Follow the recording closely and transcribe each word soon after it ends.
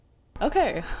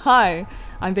Okay, hi,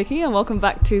 I'm Vicky and welcome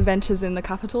back to Ventures in the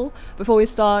Capital. Before we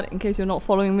start, in case you're not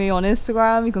following me on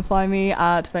Instagram, you can find me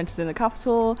at Ventures in the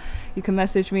Capital. You can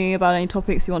message me about any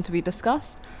topics you want to be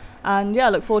discussed. And yeah, I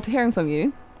look forward to hearing from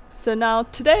you. So now,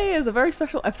 today is a very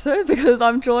special episode because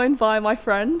I'm joined by my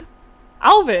friend,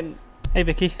 Alvin. Hey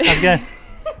Vicky, how's it going?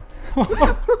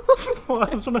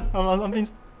 I'm being...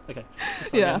 Okay,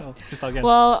 just start again.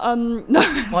 Well, no.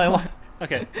 Why?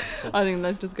 Okay. Cool. I think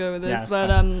let's just go with this. Yeah,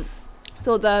 but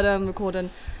thought that record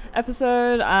an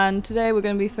episode, and today we're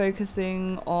going to be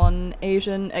focusing on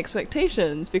Asian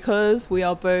expectations because we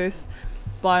are both,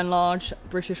 by and large,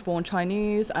 British-born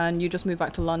Chinese, and you just moved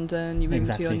back to London. You moved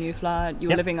into your new flat. You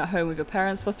were living at home with your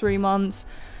parents for 3 months,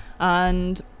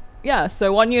 and yeah.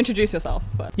 So why don't you introduce yourself?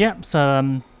 Yeah.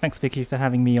 So thanks Vicky for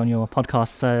having me on your podcast.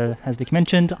 So as Vicky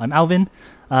mentioned, I'm Alvin.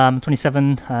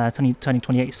 27, turning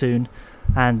 28 soon.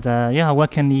 And I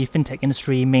work in the fintech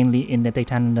industry, mainly in the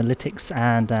data analytics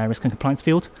and risk and compliance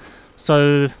field.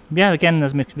 So yeah, again,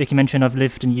 as Vicky mentioned, I've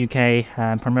lived in the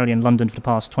UK, primarily in London for the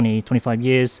past 25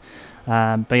 years.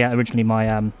 But yeah, originally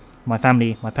my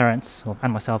family, my parents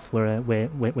and myself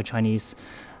we're Chinese.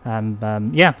 I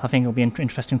think it'll be an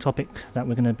interesting topic that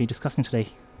we're going to be discussing today.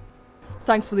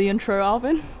 Thanks for the intro,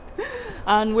 Alvin.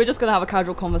 And we're just going to have a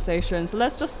casual conversation. So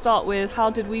let's just start with, how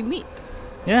did we meet?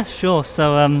 Yeah, sure.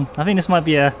 So I think this might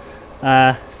be a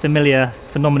familiar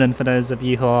phenomenon for those of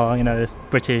you who are,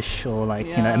 British or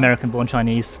American-born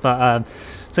Chinese. But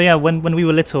when we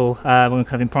were little, when we were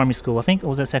kind of in primary school, I think it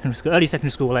was at early secondary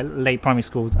school, like late primary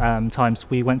school times,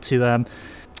 we went to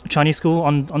Chinese school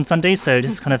on Sundays. So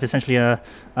this is kind of essentially a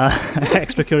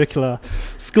extracurricular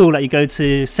school that you go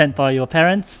to, sent by your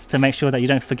parents to make sure that you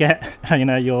don't forget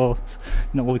your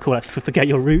what we call forget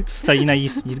your roots. So you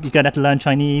go there to learn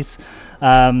Chinese.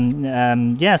 So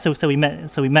we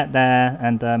met there,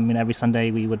 and every Sunday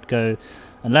we would go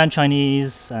and learn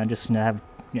Chinese and just have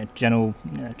general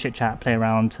chit chat, play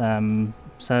around. Kind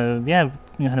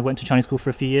of went to Chinese school for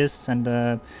a few years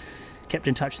and kept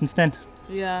in touch since then.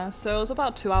 Yeah, so it was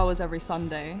about 2 hours every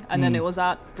Sunday, and then it was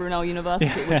at Brunel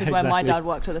University, which is where my dad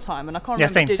worked at the time, and I can't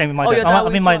remember. Same with my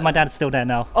dad. My dad's still there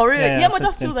now. Oh, really? Yeah, my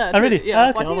dad's still there. Oh, really? Yeah,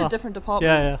 okay, I think in different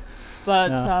departments.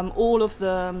 But all of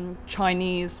the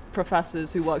Chinese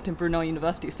professors who worked in Brunel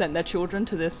University sent their children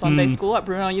to this Sunday school at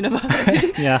Brunel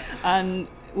University. And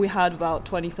we had about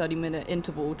 20-30 minute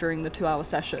interval during the 2 hour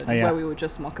session where we would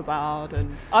just muck about,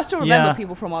 and I still remember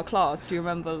people from our class. Do you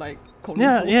remember I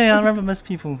remember most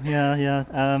people.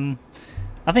 I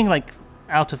think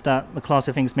out of the class,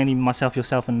 I think it's mainly myself,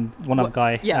 yourself, and one other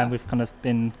guy, and we've kind of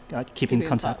been keeping in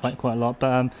contact quite a lot.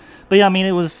 But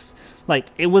it was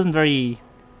it wasn't very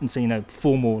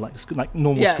formal, like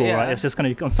normal school, right? It was just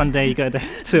kind of on Sunday you go there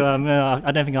to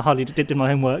I don't think I hardly did my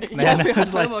homework. We had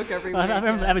homework every week. I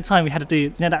remember every time we had to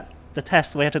do the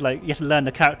test where you had to learn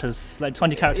the characters,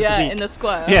 20 characters a week. In the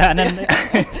square. And then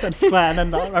so the square, and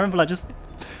then I remember just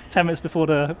 10 minutes before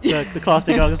the class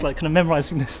began, I was just kind of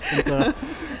memorizing this. And,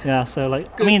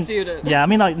 Good student.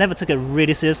 Never took it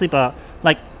really seriously, but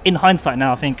in hindsight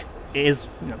now, I think it is,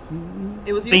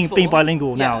 it was being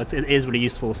bilingual now. It is really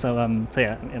useful. So but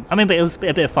it was a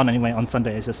bit of fun anyway on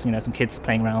Sunday. It's just some kids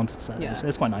playing around. So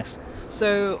it's quite nice.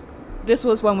 So this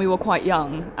was when we were quite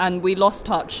young, and we lost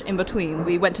touch in between.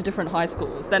 We went to different high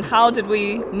schools. Then how did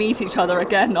we meet each other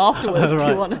again afterwards? Do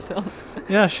you want to tell?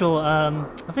 Yeah, sure.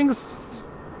 I think it was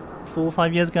 4 or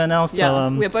 5 years ago now. So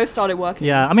we both started working.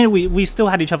 Yeah, we still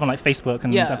had each other on Facebook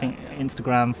and I think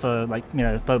Instagram for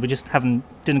but we just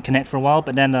didn't connect for a while.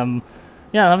 But then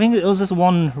I think it was just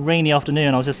one rainy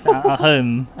afternoon. I was just at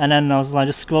home, and then I was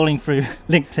just scrolling through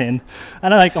LinkedIn,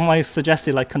 and I my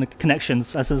suggested kind of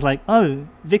connections. I was like, oh,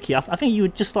 Vicky, I think you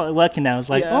just started working now. I was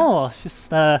like,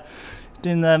 just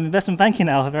doing investment banking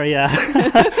now, a very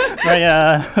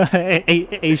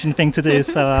Asian thing to do.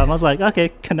 So I was like, okay,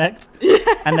 connect.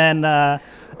 And then I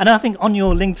think on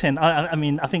your LinkedIn,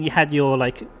 I think you had your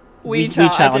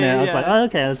WeChat on it. I was like, oh,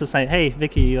 okay. I was just saying, hey,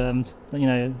 Vicky, how's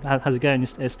it going?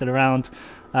 You're still around?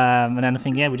 And then I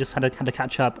think we just had a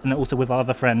catch up, and also with our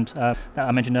other friend that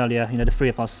I mentioned earlier. The three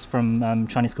of us from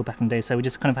Chinese school back in the day. So we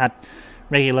just kind of had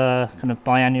regular kind of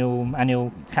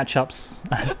annual catch-ups.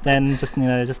 Then just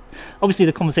obviously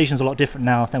the conversation's a lot different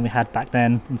now than we had back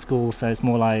then in school. So it's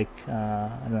more I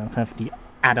don't know, kind of the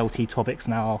adulty topics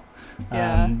now.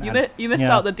 You missed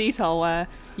out the detail where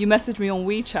you messaged me on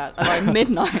WeChat at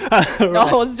midnight. Right.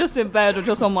 I was just in bed or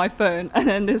just on my phone, and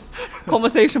then this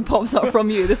conversation pops up from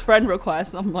you, this friend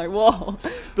request. I'm like, whoa,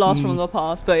 blast from the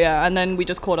past. But and then we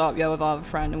just caught up with our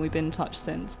friend, and we've been in touch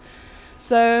since.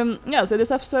 So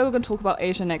this episode we're going to talk about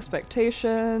Asian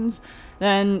expectations.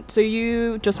 Then, so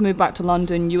you just moved back to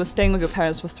London. You were staying with your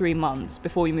parents for 3 months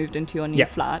before you moved into your new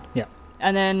flat. Yeah.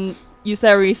 And then you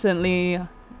said recently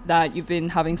that you've been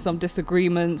having some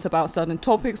disagreements about certain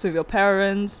topics with your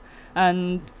parents.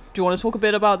 And do you want to talk a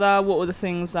bit about that? What were the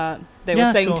things that they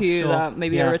were saying to you that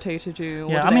maybe irritated you?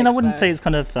 Yeah, I mean, I wouldn't say it's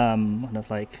kind of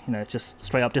like, just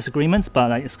straight up disagreements, but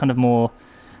like it's kind of more,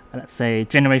 let's say,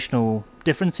 generational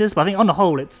differences. But I think on the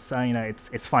whole, it's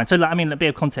it's fine. So like, I mean, a bit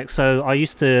of context. So I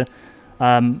used to,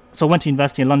 so I went to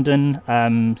university in London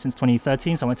since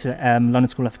 2013. So I went to London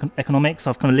School of Economics. So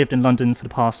I've kind of lived in London for the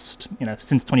past,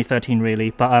 since 2013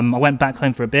 really. But I went back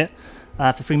home for a bit.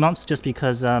 For 3 months, just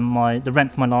because the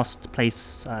rent for my last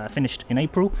place finished in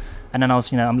April, and then I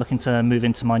was I'm looking to move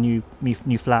into my new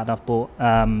flat that I've bought.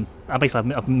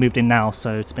 I've moved in now,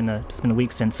 so it's been a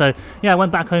week since. So yeah, I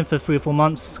went back home for 3 or 4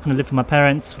 months, kind of lived with my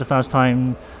parents for the first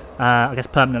time, I guess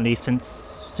permanently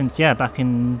since back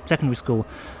in secondary school.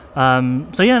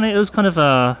 So yeah, and it was kind of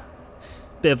a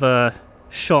bit of a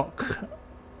shock,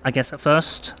 I guess, at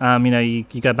first.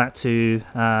 You go back to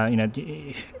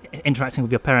interacting with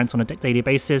your parents on a daily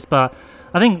basis, but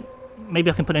I think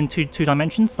maybe I can put it in two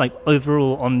dimensions. Like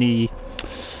overall, on the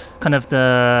kind of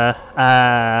the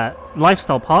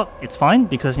lifestyle part, it's fine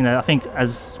because I think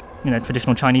as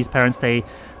traditional Chinese parents, they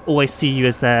always see you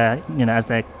as their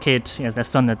kid, as their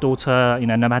son, their daughter.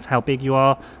 No matter how big you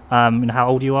are, how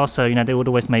old you are. So they would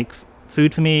always make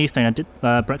food for me. So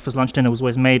breakfast, lunch, dinner was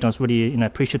always made. I was really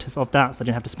appreciative of that, so I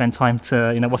didn't have to spend time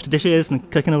to wash the dishes and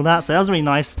cook and all that. So that was really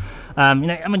nice. I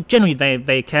mean, generally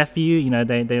they care for you.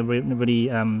 They really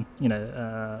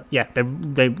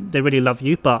they really love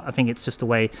you. But I think it's just the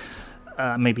way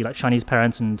maybe like Chinese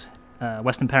parents and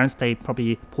Western parents, they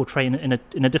probably portray in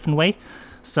a different way.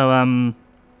 So I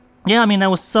mean, there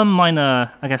was some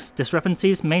minor, I guess,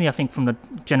 discrepancies, mainly I think from the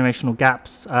generational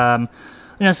gaps.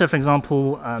 So for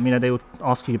example, they would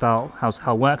ask you about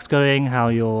how work's going, how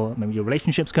your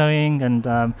relationship's going, and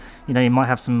you might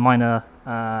have some minor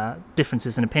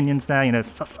differences in opinions there.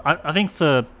 I think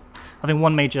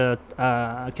one major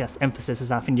I guess emphasis is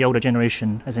that I think the older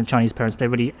generation, as in Chinese parents, they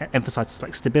really emphasize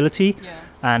like stability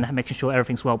and making sure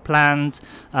everything's well planned.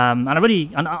 And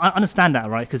I understand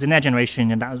that, right? Because in their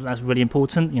generation, that's really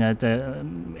important.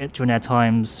 During their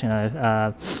times,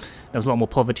 there was a lot more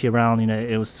poverty around.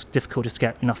 It was difficult just to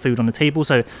get enough food on the table.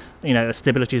 So,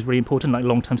 stability is really important, like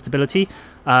long-term stability.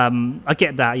 I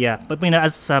get that, yeah. But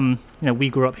as we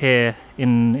grew up here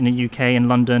in the UK, in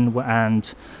London,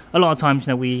 and a lot of times,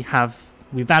 we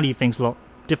value things a lot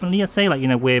differently. I'd say, like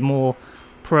we're more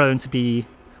prone to be,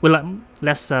 we're like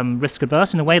less risk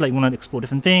averse in a way. Like we want to explore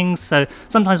different things. So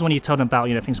sometimes when you tell them about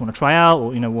things you want to try out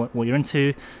or what you're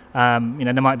into, there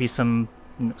might be some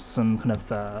kind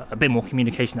of a bit more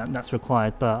communication that's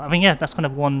required. But I mean, that's kind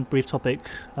of one brief topic,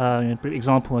 brief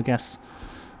example, I guess.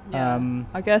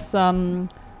 I guess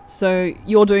so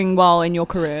you're doing well in your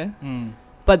career,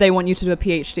 but they want you to do a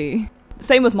PhD.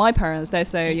 Same with my parents. They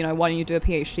say, why don't you do a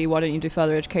PhD? Why don't you do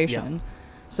further education?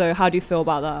 So how do you feel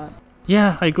about that?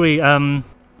 Yeah, I agree.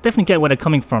 Definitely get where they're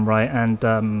coming from, right? And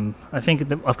I think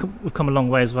we've come a long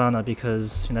way as well now,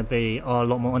 because they are a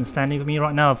lot more understanding of me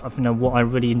right now of what I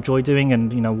really enjoy doing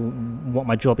and what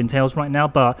my job entails right now.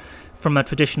 But from a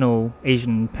traditional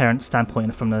Asian parent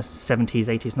standpoint, from the 70s,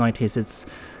 80s, 90s, it's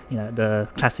the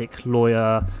classic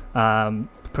lawyer,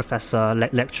 professor,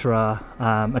 lecturer,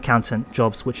 accountant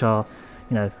jobs, which are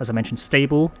as I mentioned,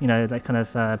 stable. They kind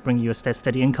of bring you a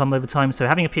steady income over time. So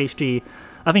having a PhD,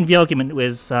 I think the argument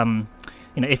was,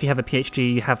 if you have a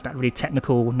PhD, you have that really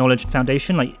technical knowledge and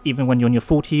foundation. Like even when you're in your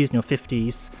 40s and your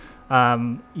 50s,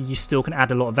 you still can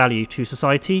add a lot of value to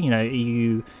society.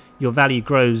 Your value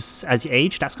grows as you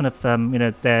age. That's kind of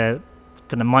their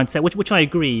kind of mindset, which I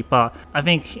agree. But I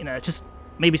think just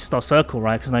maybe start circle,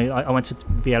 right? Because I went to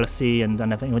VLSE and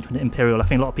I think I went to Imperial. I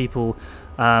think a lot of people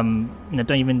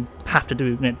don't even have to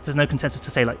do, there's no consensus to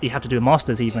say like you have to do a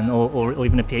master's even or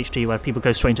even a PhD, where people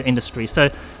go straight into industry. So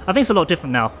I think it's a lot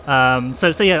different now. I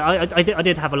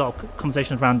did have a lot of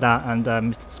conversations around that,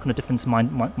 and it's kind of different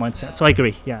mindset. So I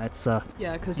agree. Yeah, it's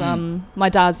because my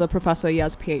dad's a professor. He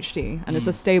has a PhD, and it's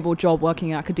a stable job working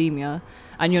in academia,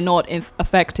 and you're not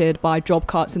affected by job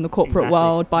cuts in the corporate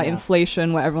world, by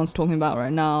inflation, where everyone's talking about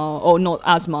right now, or not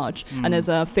as much. And there's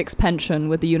a fixed pension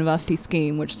with the university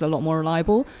scheme, which is a lot more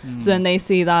reliable. So then they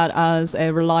see that as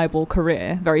a reliable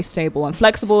career, very stable and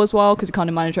flexible as well, because you kind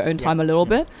of manage your own time a little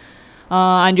bit.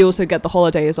 And you also get the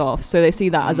holidays off. So they see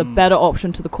that as a better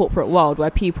option to the corporate world where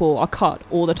people are cut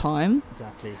all the time.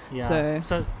 Exactly. Yeah.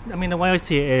 So I mean, the way I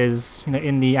see it is,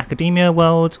 in the academia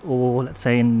world, or let's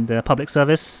say in the public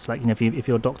service, like, if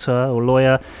you're a doctor or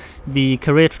lawyer, the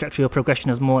career trajectory or progression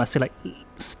is more, I say, like,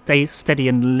 steady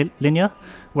and linear.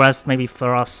 Whereas maybe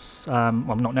for us,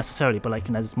 well, not necessarily, but like,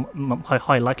 there's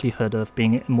high likelihood of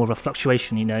being more of a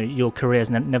fluctuation. Your career is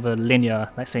never linear.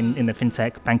 Like, say in the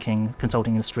fintech, banking,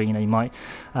 consulting industry, you might,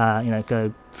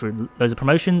 go through loads of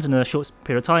promotions in a short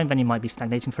period of time. Then you might be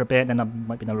stagnating for a bit. Then there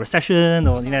might be another recession,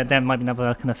 or there might be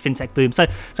another kind of fintech boom. So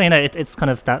it's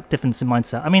kind of that difference in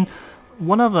mindset. I mean,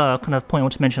 one other kind of point I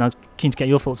want to mention, I'm keen to get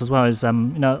your thoughts as well, is I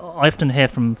often hear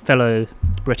from fellow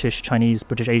British, Chinese,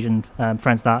 British Asian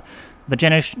friends that the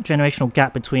generational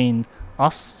gap between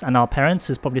us and our parents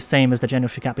is probably the same as the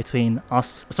generational gap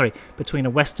between a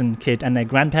Western kid and their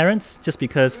grandparents. Just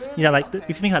because, if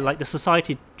you think about, like, the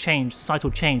societal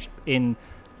change in,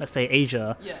 let's say,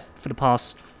 Asia for the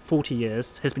past 40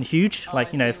 years has been huge.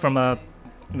 From a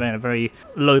very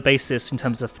low basis in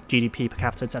terms of GDP per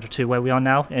capita, etc., to where we are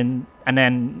now, and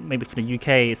then maybe for the UK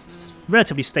it's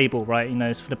relatively stable, right?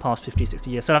 It's for the past 50-60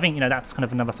 years. So I think that's kind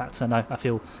of another factor, and I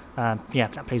feel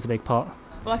that plays a big part.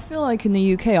 Well, I feel like in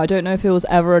the UK, I don't know if it was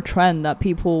ever a trend that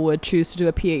people would choose to do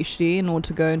a PhD in order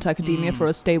to go into academia for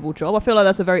a stable job. I feel like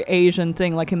that's a very Asian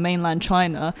thing. Like in mainland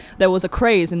China, there was a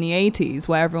craze in the 80s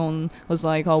where everyone was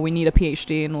like, oh, we need a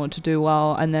PhD in order to do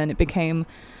well, and then it became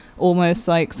almost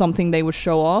like something they would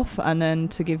show off, and then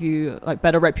to give you like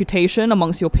better reputation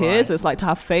amongst your peers. Right. It's like to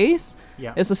have face.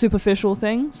 Yeah. It's a superficial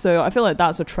thing. So I feel like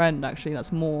that's a trend actually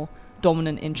that's more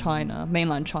dominant in China,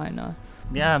 mainland China.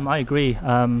 Yeah, I agree.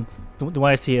 The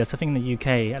way I see it is, I think in the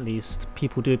UK at least,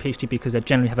 people do a PhD because they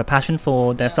generally have a passion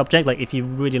for their subject. Like if you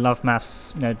really love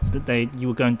maths, you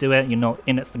will go and do it. You're not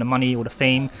in it for the money or the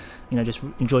fame, just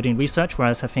enjoy doing research.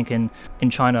 Whereas I think in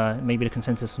China, maybe the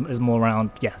consensus is more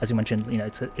around, as you mentioned,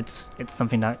 it's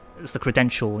something that it's the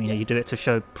credential. You do it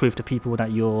to prove to people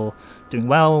that you're doing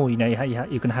well. You're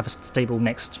going to have a stable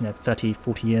next 30,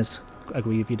 40 years. I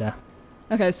agree with you there.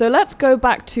 Okay, so let's go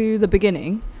back to the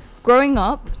beginning. Growing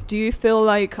up, do you feel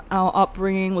like our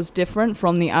upbringing was different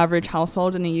from the average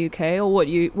household in the UK, or what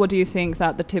do you think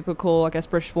that the typical, I guess,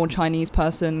 British-born Chinese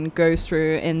person goes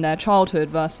through in their childhood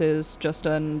versus just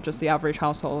the average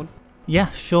household?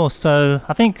 Yeah, sure. So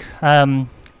I think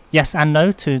yes and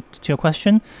no to your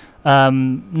question.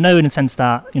 No, in the sense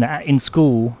that in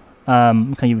school,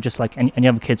 you just like any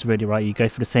other kids, really, right? You go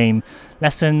through the same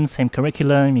lessons, same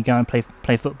curriculum. You go and play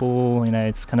football.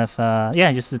 It's kind of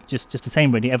just the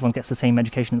same, really. Everyone gets the same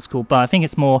education at school. But I think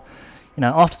it's more,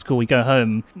 after school we go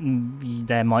home.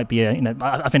 There might be I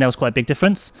think there was quite a big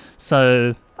difference.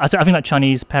 So I think that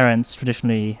Chinese parents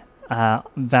traditionally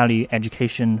value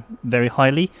education very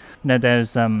highly.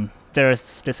 There's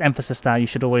this emphasis that you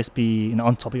should always be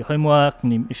on top of your homework,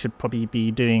 and you should probably be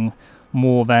doing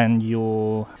more than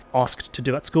you're asked to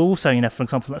do at school. So for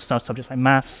example, subjects like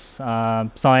maths,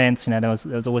 science, there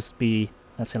was always be,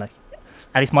 let's say, like,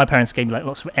 at least my parents gave me like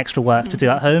lots of extra work to do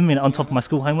at home, on top of my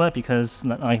school homework, because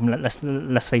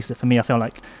let's face it, for me, I feel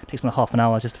like it takes me half an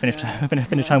hour just to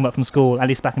finish homework from school, at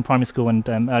least back in primary school and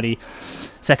early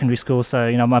secondary school. So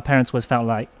my parents always felt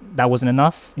like that wasn't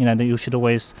enough, that you should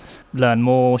always learn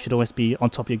more, should always be on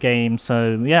top of your game.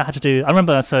 So I had to do, I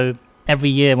remember, so every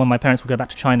year when my parents would go back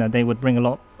to China, they would bring a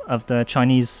lot of the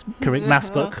Chinese maths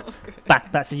book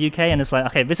back to the UK, and it's like,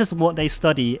 okay, this is what they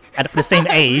study for the same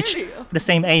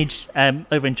age,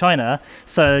 over in China.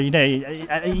 So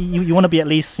you want to be at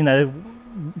least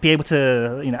be able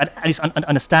to at least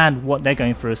understand what they're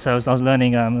going through. So as I was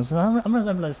learning, I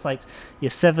remember it's like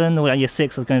year 7 or year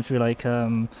 6, I was going through like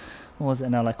what was it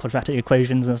now, like quadratic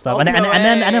equations and stuff. And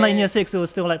then like in year 6, it was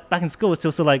still like, back in school, it's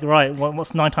still like, right,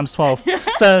 what's 9 times 12?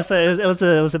 So it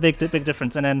was a big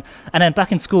difference. And then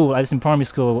back in school, I was in primary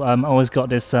school, I always got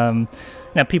this,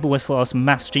 people always thought I was a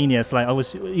maths genius. Like I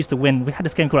used to win. We had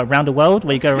this game called Around the World,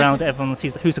 where you go around, everyone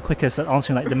sees who's the quickest at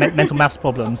answering like the mental maths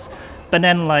problems. But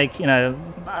then like,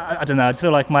 I don't know, I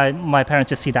feel like my parents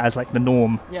just see that as like the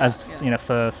norm,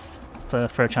 for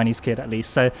a Chinese kid at least.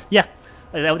 So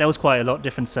there was quite a lot of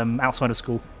difference outside of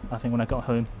school, I think, when I got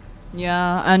home.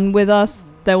 Yeah, and with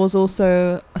us, there was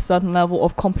also a certain level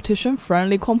of competition,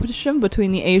 friendly competition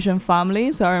between the Asian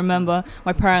families. So I remember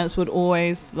my parents would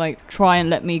always like try and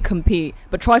let me compete,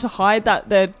 but try to hide that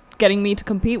they're getting me to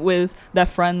compete with their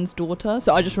friend's daughter.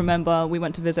 So I just remember we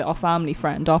went to visit our family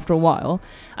friend after a while,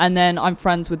 and then I'm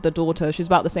friends with the daughter. She's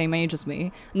about the same age as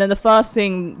me. And then the first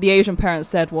thing the Asian parents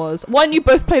said was, why don't you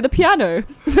both play the piano?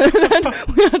 So then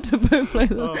we had to both play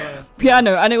the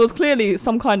piano, and it was clearly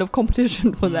some kind of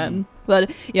competition for them.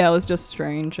 But yeah, it was just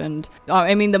strange. And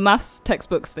I mean, the maths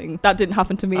textbooks thing, that didn't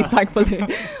happen to me, thankfully.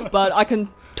 But I can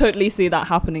totally see that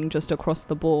happening just across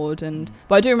the board.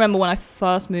 But I do remember when I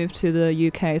first moved to the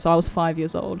UK, so I was 5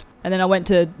 years old. And then I went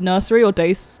to nursery or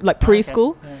like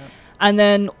preschool. Okay. Yeah. And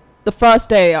then the first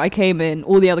day I came in,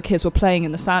 all the other kids were playing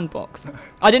in the sandbox.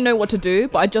 I didn't know what to do,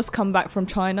 but I'd just come back from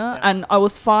China and I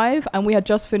was 5 and we had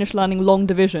just finished learning long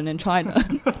division in China.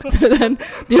 So then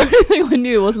the only thing I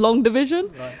knew was long division.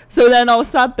 Right. So then I was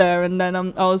sat there and then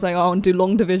I was like, I want to do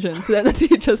long division. So then the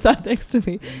teacher sat next to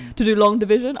me to do long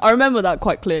division. I remember that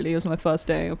quite clearly. It was my first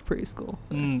day of preschool.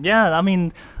 Yeah, I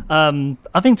mean,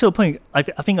 I think to a point, I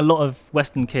think a lot of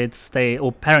Western kids,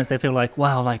 or parents, they feel like,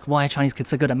 wow, like why are Chinese kids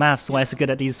so good at maths? Why are they so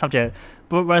good at these subjects?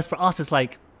 But whereas for us, it's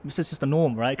like, this is just a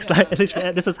norm, right? Because like,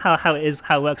 this is how it is,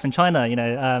 how it works in China, you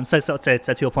know. So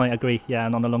to your point, I agree. Yeah,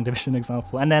 and on the long division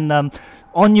example. And then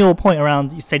on your point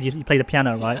around, you said you play the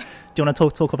piano, right? Do you want to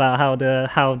talk about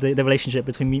how the relationship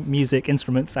between music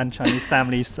instruments and Chinese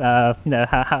families, you know,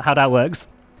 how that works?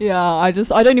 Yeah, I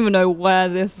don't even know where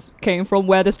this came from,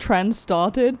 where this trend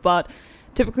started, but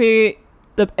typically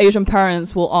the Asian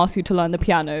parents will ask you to learn the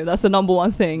piano. That's the number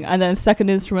one thing. And then second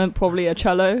instrument, probably a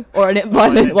cello or a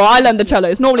violin. Well, I learned the cello.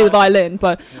 It's normally the violin,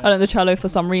 but I learned the cello for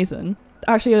some reason.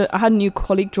 Actually, I had a new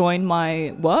colleague join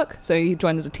my work. So he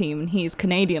joined as a team and he's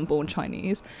Canadian-born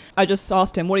Chinese. I just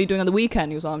asked him, what are you doing on the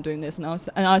weekend? He was like, I'm doing this. And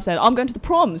I said, I'm going to the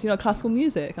proms, you know, classical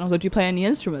music. And I was like, do you play any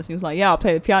instruments? And he was like, yeah, I'll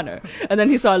play the piano. And then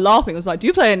he started laughing. I was like, do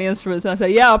you play any instruments? And I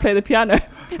said, yeah, I'll play the piano.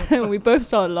 And we both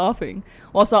started laughing.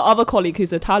 Whilst our other colleague,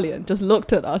 who's Italian, just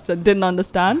looked at us and didn't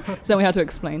understand. So then we had to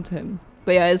explain to him.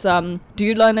 But yeah, did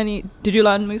you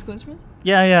learn musical instruments?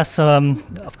 Yeah. So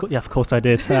of course I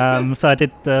did. So I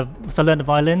learned the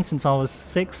violin since I was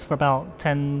 6 for about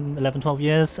 10, 11, 12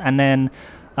 years, and then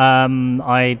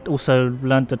I also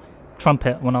learned the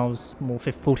trumpet when I was more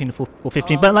 14 or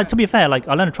 15. But like, to be fair, like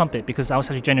I learned the trumpet because I was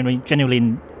actually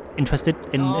genuinely interested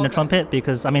in the trumpet,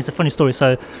 because I mean, it's a funny story.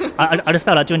 So I just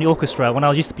felt like during the orchestra, when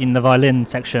I used to be in the violin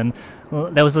section,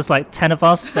 there was just like 10 of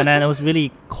us, and then it was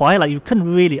really quiet. Like you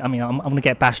couldn't really, I mean, I'm gonna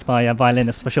get bashed by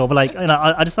violinists for sure, but like, you know,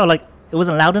 I just felt like it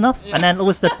wasn't loud enough. And then it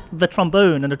was the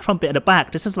trombone and the trumpet at the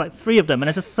back. There's just like 3 of them, and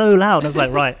it's just so loud. And I was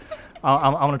like, right, I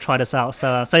want to try this out.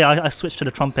 So yeah, I switched to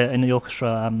the trumpet in the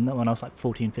orchestra when I was like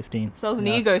 14, 15. So that was an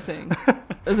ego thing.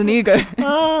 It was an ego.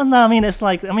 Oh, no, I mean, it's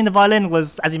like, I mean, the violin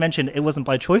was, as you mentioned, it wasn't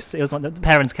by choice. It was when the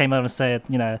parents came over and said,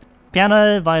 you know,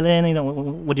 piano, violin, you know,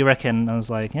 what do you reckon? And I was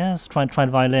like, yeah, let's try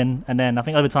the violin. And then I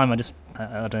think over time I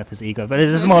don't know if it's ego, but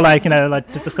it's just more like, you know,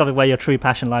 like to discover where your true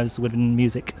passion lies within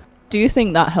music. Do you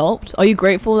think that helped? Are you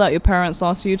grateful that your parents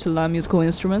asked you to learn musical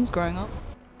instruments growing up?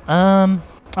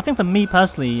 I think for me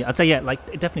personally, I'd say yeah, like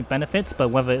it definitely benefits, but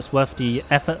whether it's worth the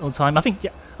effort or time, I think yeah,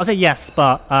 I'll say yes.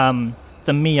 But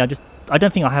for me, I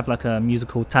don't think I have like a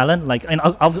musical talent. Like, and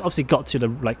I've obviously got to the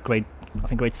like grade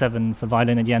 7 for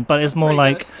violin at the end, but it was more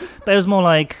like,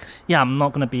 yeah, I'm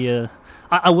not gonna be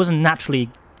I wasn't naturally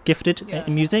gifted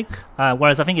in music,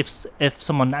 whereas I think if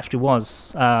someone actually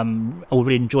was or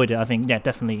really enjoyed it, I think yeah,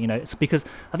 definitely, you know, it's because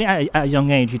I think at a young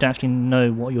age you don't actually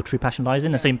know what your true passion lies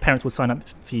in, and so your parents would sign up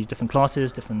for you different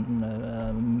classes,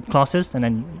 classes, and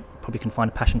then you probably can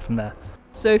find a passion from there.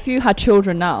 So if you had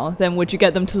children now, then would you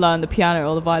get them to learn the piano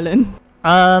or the violin?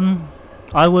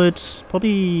 I would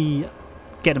probably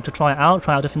get them to try out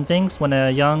different things when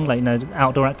they're young, like, you know,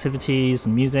 outdoor activities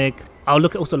and music. I'll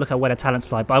also look at where their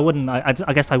talents lie, but I wouldn't.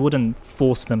 I guess I wouldn't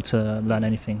force them to learn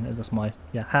anything. That's my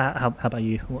How about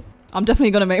you? What? I'm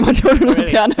definitely gonna make my children learn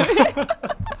piano.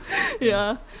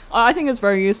 Yeah, I think it's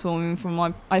very useful. I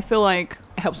mean, I feel like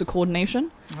it helps with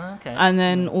coordination. Okay. And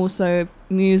then also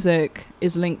music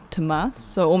is linked to maths,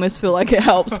 so I almost feel like it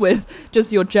helps with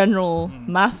just your general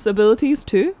maths abilities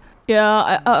too.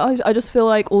 Yeah, I just feel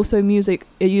like also music,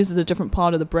 it uses a different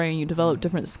part of the brain. You develop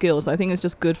different skills. I think it's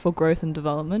just good for growth and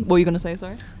development. What were you going to say,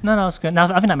 sorry? No, it's good. No,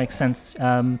 I think that makes sense.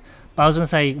 But I was going to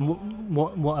say,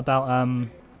 what about...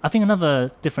 I think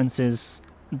another difference is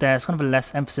there's kind of a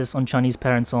less emphasis on Chinese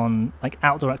parents on like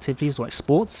outdoor activities or like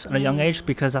sports at a young age,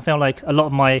 because I feel like a lot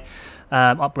of my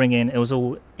upbringing, it was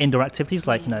all indoor activities,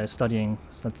 like, you know, studying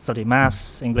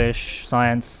maths, English,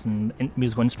 science, and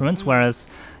musical instruments, whereas,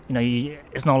 you know,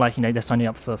 it's not like, you know, they're signing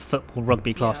up for football,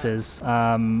 rugby classes.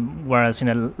 Whereas, you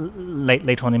know,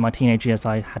 later on in my teenage years,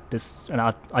 I had this, and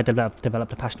I developed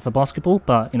a passion for basketball,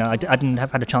 but, you know, I didn't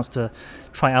have had a chance to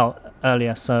try out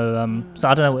earlier. So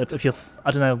I don't know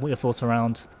I don't know what your thoughts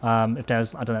around if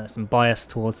there's, I don't know, some bias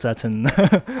towards certain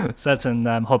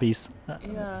hobbies.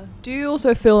 Yeah. Do you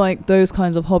also feel like those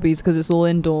kinds of hobbies, because it's all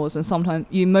indoors and sometimes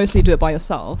you mostly do it by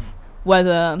yourself,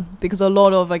 whether, because a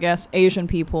lot of, I guess, Asian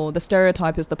people, the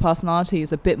stereotype is the personality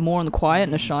is a bit more on the quiet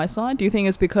and the shy side. Do you think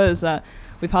it's because that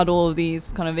we've had all of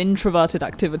these kind of introverted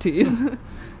activities?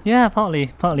 Yeah,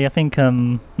 partly. I think,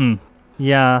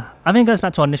 yeah, I think it goes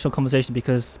back to our initial conversation,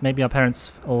 because maybe our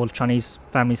parents or Chinese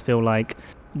families feel like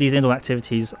these indoor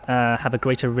activities have a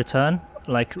greater return,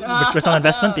 like return on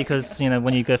investment, because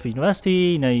when you go for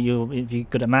university, if you're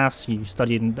good at maths, you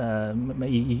study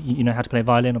you know how to play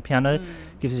violin or piano,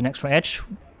 gives you an extra edge.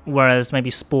 Whereas maybe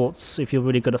sports, if you're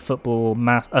really good at football,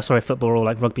 football or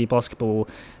like rugby, basketball,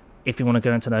 if you want to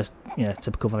go into those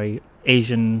typical very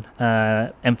Asian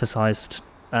emphasized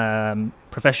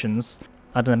professions,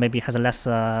 I don't know, maybe it has a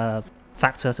lesser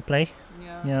factor to play.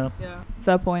 Yeah.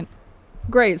 Fair point.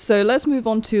 Great, so let's move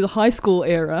on to the high school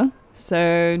era.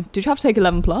 So did you have to take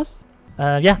 11 plus?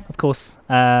 Yeah, of course.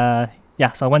 So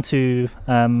I went to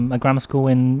a grammar school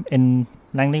in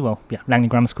Langley. Langley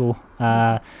Grammar School.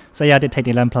 So yeah, I did take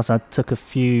the 11 plus. I took a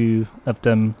few of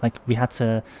them. Like you have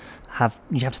to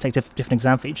take different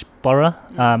exam for each borough.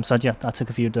 So yeah, I took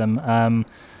a few of them.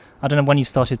 I don't know when you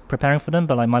started preparing for them,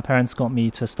 but like my parents got me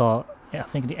to start, I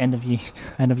think at the end of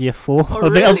year 4. Oh,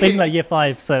 really? I think like year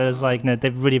 5. So it was like, they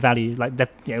really value, like,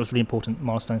 it was a really important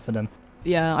milestone for them.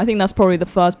 Yeah, I think that's probably the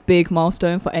first big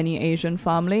milestone for any Asian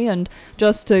family. And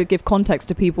just to give context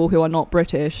to people who are not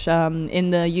British,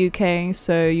 in the UK,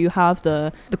 so you have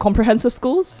the comprehensive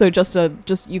schools, so just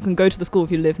you can go to the school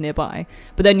if you live nearby,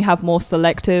 but then you have more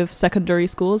selective secondary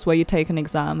schools where you take an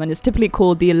exam, and it's typically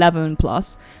called the 11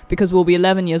 plus, because we'll be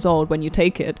 11 years old when you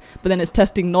take it, but then it's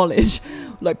testing knowledge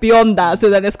like beyond that, so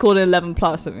then it's called 11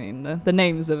 plus. I mean, the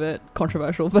names of it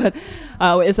controversial, but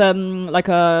it's like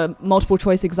a multiple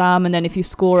choice exam, and then if you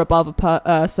score above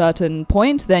a certain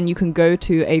point, then you can go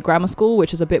to a grammar school,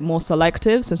 which is a bit more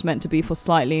selective, so it's meant to be for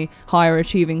slightly higher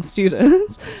achieving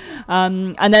students.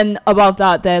 And then above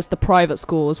that, there's the private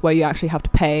schools where you actually have to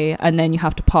pay, and then you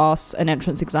have to pass an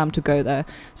entrance exam to go there.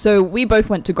 So we both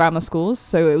went to grammar schools,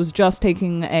 so it was just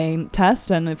taking a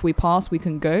test, and if we pass, we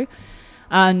can go.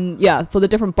 And yeah, for the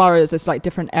different boroughs, it's like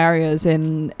different areas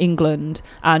in England,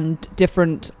 and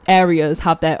different areas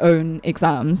have their own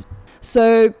exams.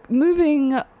 So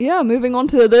moving on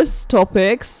to this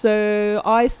topic. So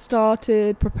I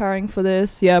started preparing for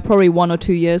this, probably 1 or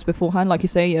 2 years beforehand, like you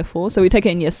say, year 4. So we take it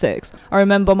in year 6. I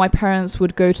remember my parents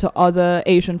would go to other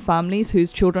Asian families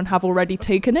whose children have already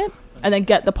taken it, and then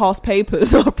get the past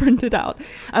papers all printed out.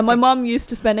 And my mum used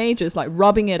to spend ages like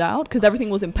rubbing it out, because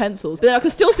everything was in pencils, but then I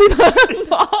could still see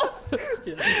the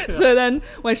answers. So then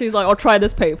when she's like, I'll try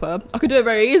this paper, I could do it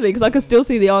very easily because I could still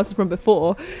see the answer from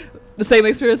before. The same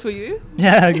experience for you?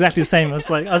 Yeah, exactly the same.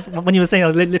 When you were saying, I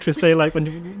was literally saying, like, when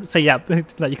you say,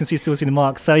 like you can still see the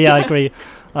marks. So yeah, I agree.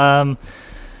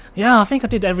 Yeah, I think I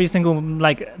did every single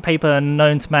like paper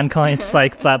known to mankind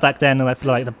like back then, like for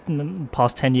like the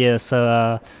past 10 years.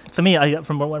 So for me, I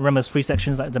remember there's 3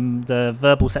 sections, like the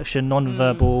verbal section,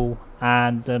 non-verbal,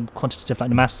 and the quantitative, like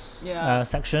the maths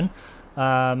section.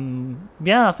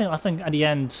 I think at the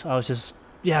end I was just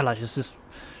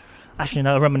actually,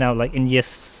 no, I remember now, like in year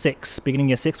 6, beginning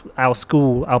year 6, our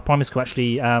primary school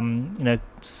actually,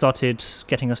 started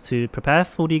getting us to prepare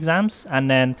for the exams,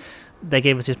 and then they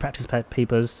gave us these practice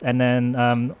papers, and then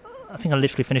I think I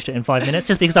literally finished it in 5 minutes,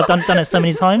 just because I've done it so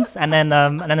many times, and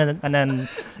then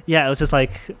it was just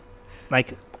like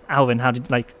Alvin, how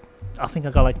did I think I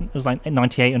got it was like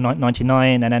 98 or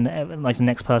 99, and then like the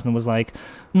next person was like,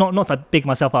 not to big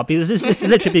myself up, it's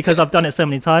literally because I've done it so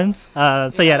many times.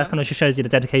 That kind of shows you the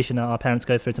dedication that our parents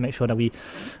go through to make sure that we,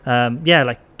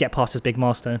 get past this big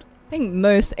milestone. I think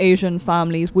most Asian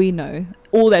families we know,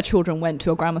 all their children went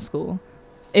to a grammar school,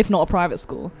 if not a private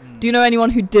school. Do you know anyone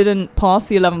who didn't pass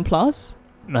the 11 plus?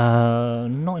 Not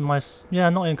in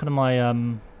kind of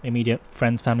my immediate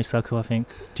friends, family circle, I think.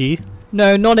 Do you?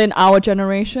 No, not in our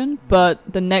generation, but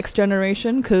the next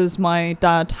generation, because my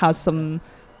dad has some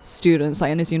students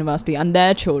like in his university, and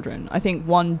their children, I think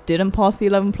one didn't pass the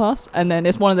 11 plus, and then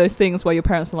it's one of those things where your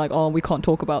parents are like, oh, we can't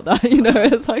talk about that.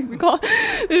 It's like we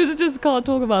just can't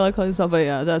talk about that kind of stuff. But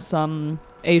yeah, that's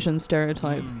Asian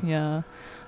stereotype.